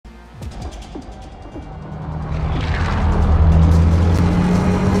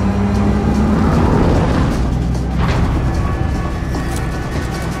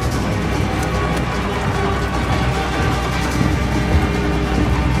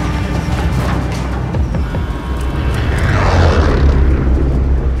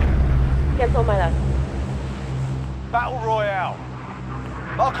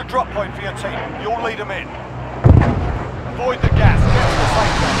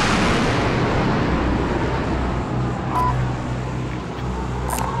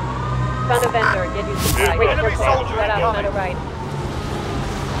Another ride.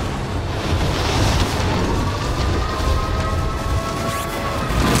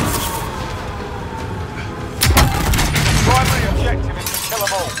 Primary objective is to kill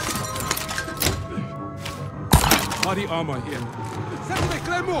them all. Body armor here. Set me,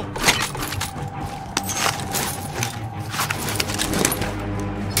 Claymore!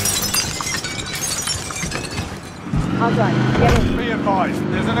 I'll drive. Get in. Be advised,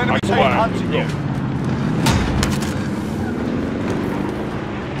 there's an enemy team hunting you.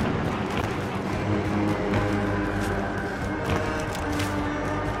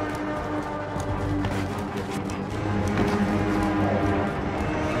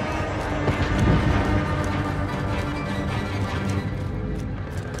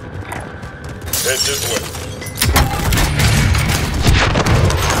 Head this way.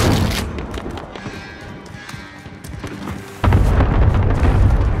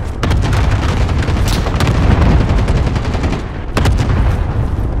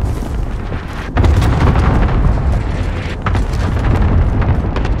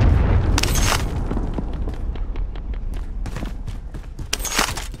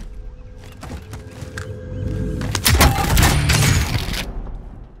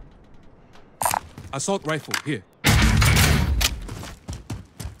 Assault rifle, here.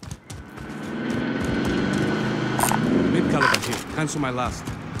 Mid-caliber here. Cancel my last.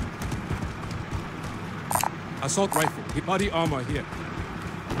 Assault rifle. Body armor here.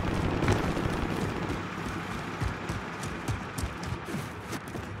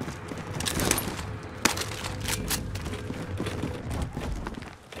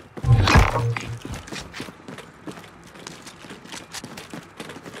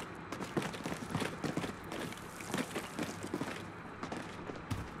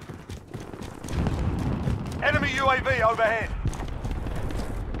 Enemy UAV overhead.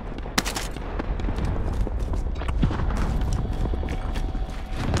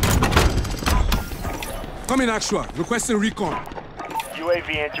 Come in, Actual. Requesting recon.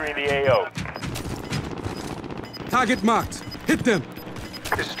 UAV entering the AO. Target marked. Hit them.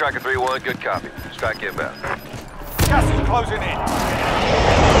 This is Striker 3-1, good copy. Strike inbound. Gas is closing in.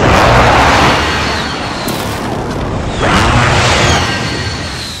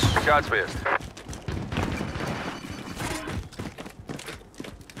 Shots missed.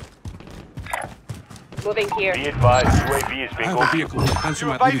 Moving here. Be advised, UAV is I being have a overviewed. vehicle. Cancel You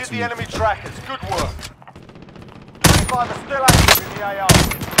my evaded leave it to the me. enemy trackers. Good work. 25 are still active in the AO.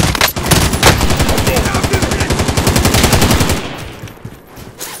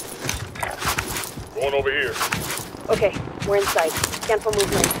 Going over here. Okay, we're inside. Cancel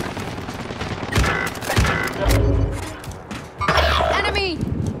movement. Enemy!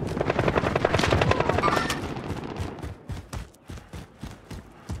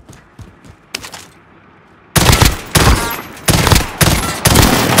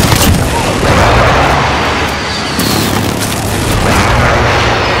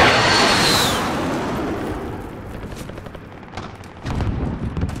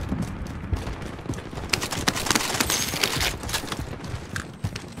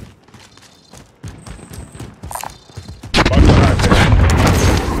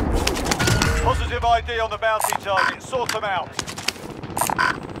 Positive ID on the bounty target. Sort them out.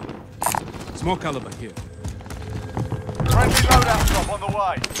 Small caliber here. Friendly loadout drop on the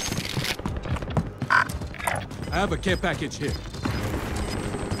way. I have a care package here.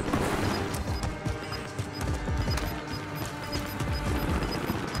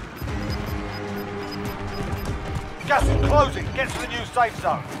 Gas is closing. Get to the new safe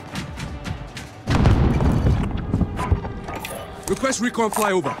zone. Request recon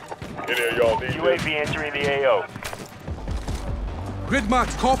flyover. Any of y'all need this? UAV entering the AO. Grid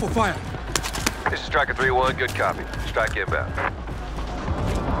marked. Call for fire. This is Striker 3-1, good copy. Strike inbound.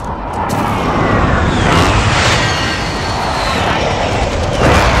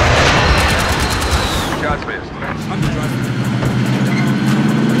 Shots missed. I'm the driver.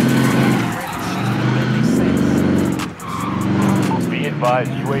 Be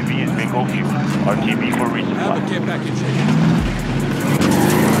advised, UAV is being overviewed. RTB for I have a resupply. care package here.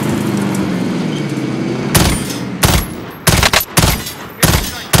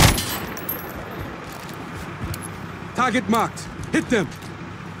 Target marked. Hit them.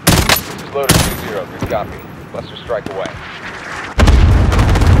 This is Loader 2-0, good copy. Buster strike away.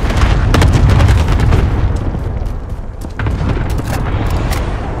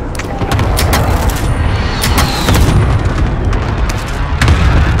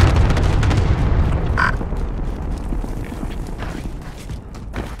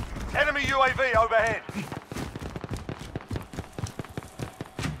 Enemy UAV overhead.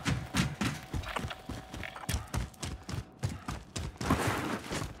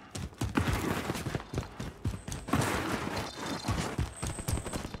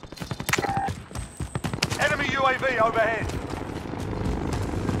 UAV overhead.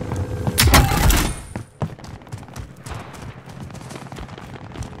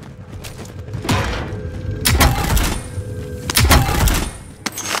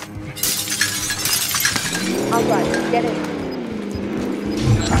 All right, get in.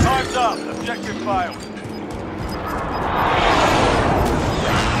 Time's up. Objective failed.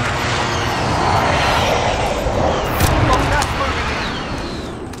 Got gas moving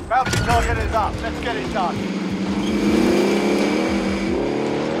in. Bounty target is up. Let's get it done.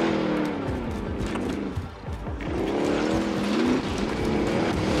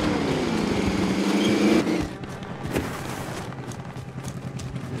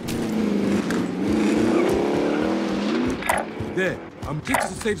 There. Get to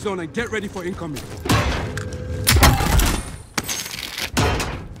the safe zone and get ready for incoming.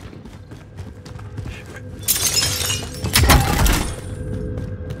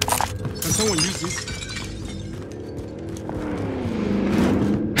 Can someone use this?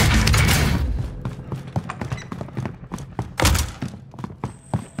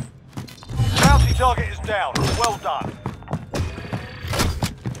 Bounty target is down. Well done.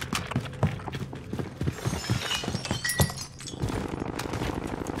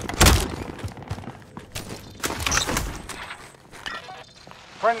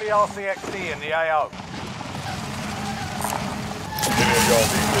 Friendly RCXD in the AO. Any of y'all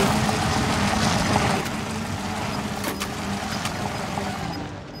need this?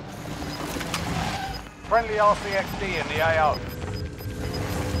 Friendly RCXD in the AO.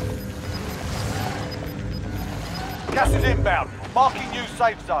 Gas is inbound. Marking new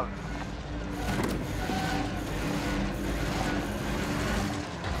safe zone.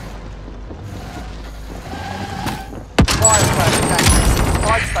 Fire station active.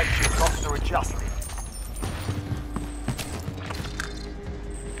 Fire station costs are adjusted.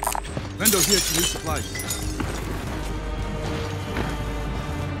 Vendor here to resupply.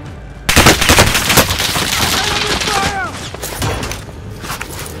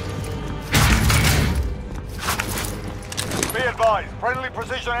 Be advised, friendly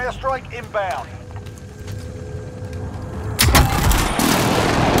precision airstrike inbound.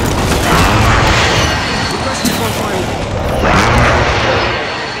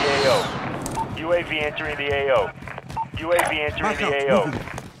 UAV entering the AO. UAV entering the AO.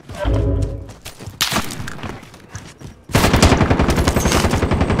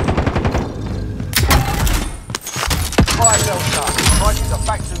 Fire belt done. Prices are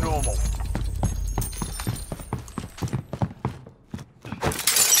back to normal.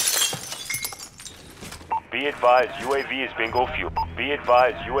 Be advised, UAV is bingo fuel. Be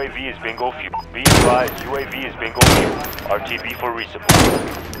advised, UAV is bingo fuel. Be advised, UAV is bingo fuel. RTB for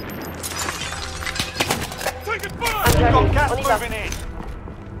resupply. Take it fire! We've got gas Only moving in.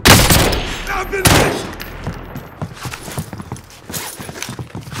 I've been finished!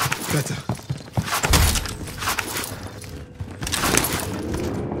 Better.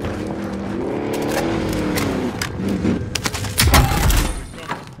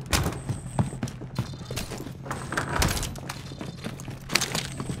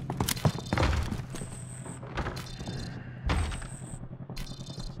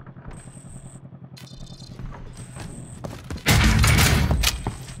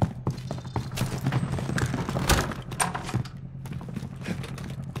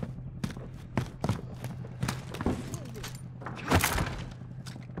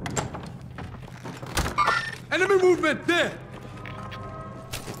 Enemy movement there!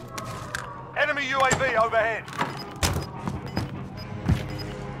 Enemy UAV overhead.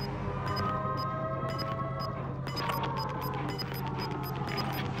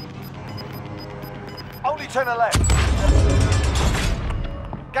 Only 10 are left.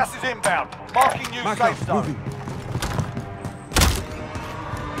 Gas is inbound. Marking new Back safe up, zone. moving.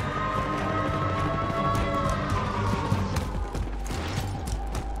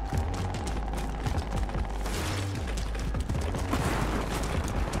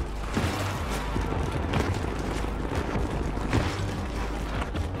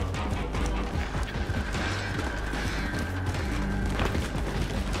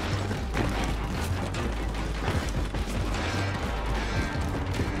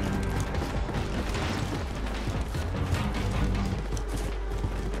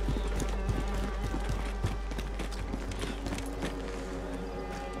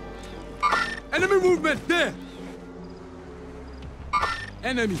 Enemy movement there!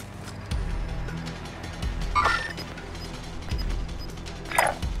 Enemy!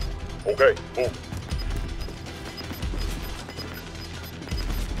 Okay, move.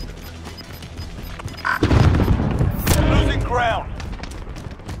 Losing ground.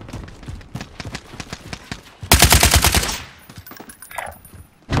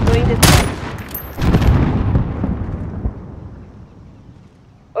 this way.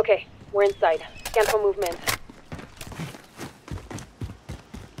 Okay, we're inside. Scan for movement.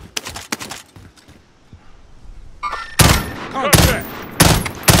 Contact!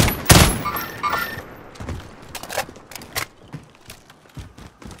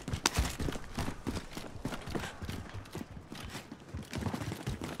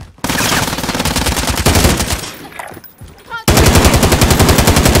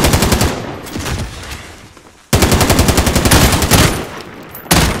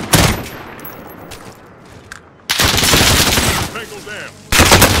 Tango down.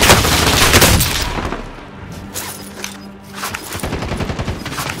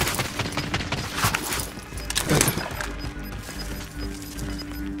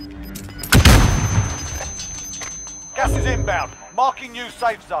 Gas is inbound. Marking new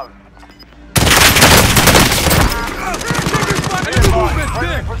safe zone. Enemy movement Friendly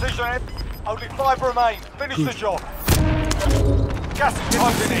there! precision air. Only 5 remain. Finish the job. Gas is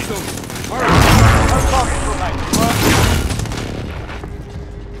closing in. All right. No targets remain.